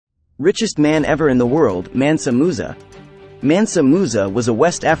Richest man ever in the world, Mansa Musa. Mansa Musa was a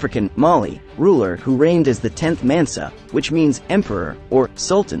West African, Mali, ruler who reigned as the 10th Mansa, which means emperor, or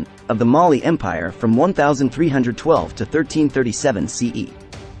sultan, of the Mali Empire from 1312 to 1337 CE.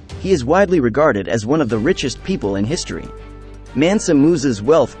 He is widely regarded as one of the richest people in history. Mansa Musa's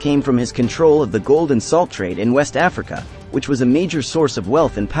wealth came from his control of the gold and salt trade in West Africa, which was a major source of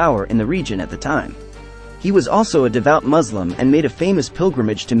wealth and power in the region at the time. He was also a devout Muslim and made a famous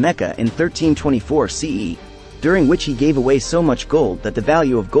pilgrimage to Mecca in 1324 CE, during which he gave away so much gold that the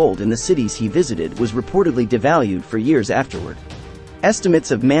value of gold in the cities he visited was reportedly devalued for years afterward.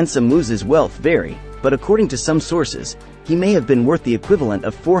 Estimates of Mansa Musa's wealth vary, but according to some sources, he may have been worth the equivalent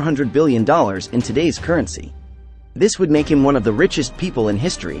of $400 billion in today's currency. This would make him one of the richest people in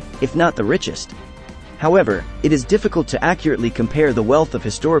history, if not the richest. However, it is difficult to accurately compare the wealth of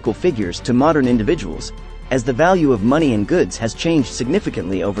historical figures to modern individuals, as the value of money and goods has changed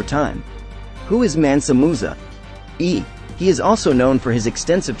significantly over time. Who is Mansa Musa? He is also known for his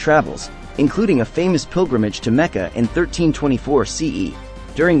extensive travels, including a famous pilgrimage to Mecca in 1324 CE,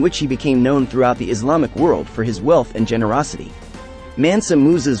 during which he became known throughout the Islamic world for his wealth and generosity. Mansa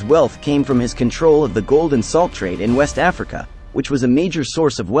Musa's wealth came from his control of the gold and salt trade in West Africa, which was a major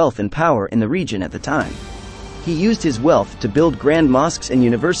source of wealth and power in the region at the time. He used his wealth to build grand mosques and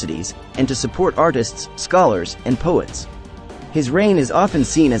universities, and to support artists, scholars, and poets. His reign is often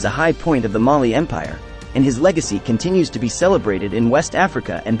seen as a high point of the Mali Empire, and his legacy continues to be celebrated in West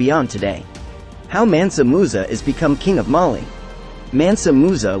Africa and beyond today. How Mansa Musa is become king of Mali. Mansa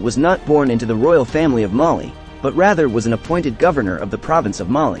Musa was not born into the royal family of Mali, but rather was an appointed governor of the province of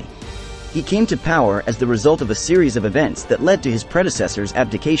Mali. He came to power as the result of a series of events that led to his predecessor's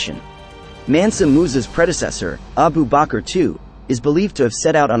abdication. Mansa Musa's predecessor, Abu Bakr II, is believed to have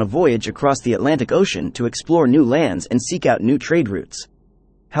set out on a voyage across the Atlantic Ocean to explore new lands and seek out new trade routes.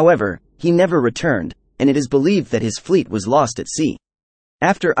 However, he never returned, and it is believed that his fleet was lost at sea.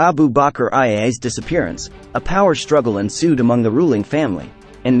 After Abu Bakr II's disappearance, a power struggle ensued among the ruling family,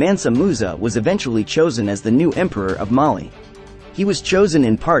 and Mansa Musa was eventually chosen as the new emperor of Mali. He was chosen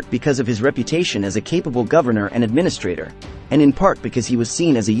in part because of his reputation as a capable governor and administrator, and in part because he was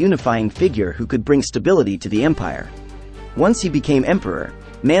seen as a unifying figure who could bring stability to the empire. Once he became emperor,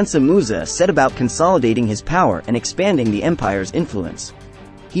 Mansa Musa set about consolidating his power and expanding the empire's influence.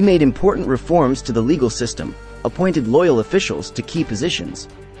 He made important reforms to the legal system, appointed loyal officials to key positions.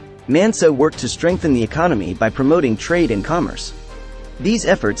 Mansa worked to strengthen the economy by promoting trade and commerce. These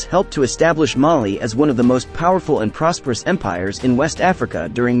efforts helped to establish Mali as one of the most powerful and prosperous empires in West Africa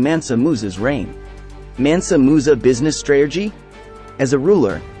during Mansa Musa's reign. Mansa Musa business strategy? As a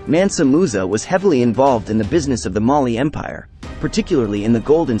ruler, Mansa Musa was heavily involved in the business of the Mali Empire, particularly in the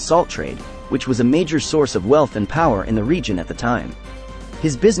gold and salt trade, which was a major source of wealth and power in the region at the time.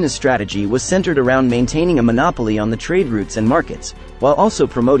 His business strategy was centered around maintaining a monopoly on the trade routes and markets, while also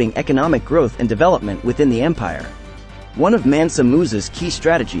promoting economic growth and development within the empire. One of Mansa Musa's key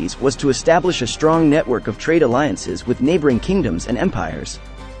strategies was to establish a strong network of trade alliances with neighboring kingdoms and empires.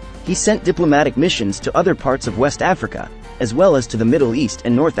 He sent diplomatic missions to other parts of West Africa, as well as to the Middle East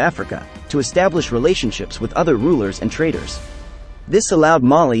and North Africa, to establish relationships with other rulers and traders. This allowed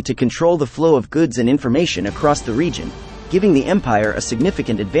Mali to control the flow of goods and information across the region, giving the empire a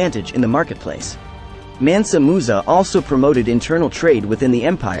significant advantage in the marketplace. Mansa Musa also promoted internal trade within the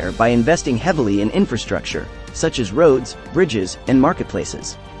empire by investing heavily in infrastructure, such as roads, bridges, and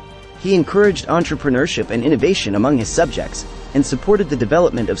marketplaces. He encouraged entrepreneurship and innovation among his subjects, and supported the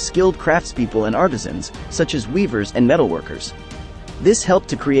development of skilled craftspeople and artisans, such as weavers and metalworkers. This helped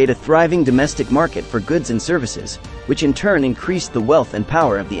to create a thriving domestic market for goods and services, which in turn increased the wealth and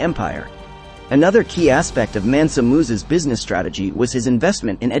power of the empire. Another key aspect of Mansa Musa's business strategy was his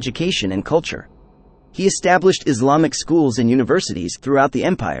investment in education and culture. He established Islamic schools and universities throughout the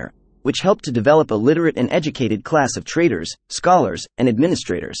empire, which helped to develop a literate and educated class of traders, scholars, and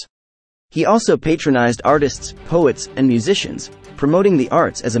administrators. He also patronized artists, poets, and musicians, promoting the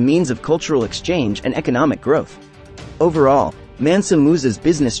arts as a means of cultural exchange and economic growth. Overall, Mansa Musa's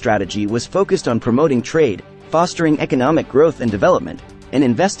business strategy was focused on promoting trade, fostering economic growth and development, and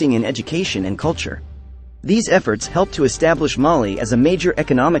investing in education and culture. These efforts helped to establish Mali as a major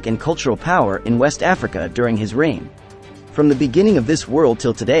economic and cultural power in West Africa during his reign. From the beginning of this world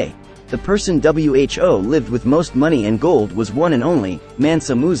till today, the person who lived with most money and gold was one and only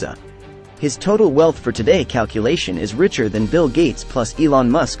Mansa Musa. His total wealth for today calculation is richer than Bill Gates plus Elon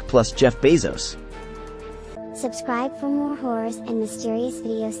Musk plus Jeff Bezos. Subscribe for more horrors and mysterious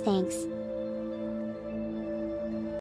videos. Thanks.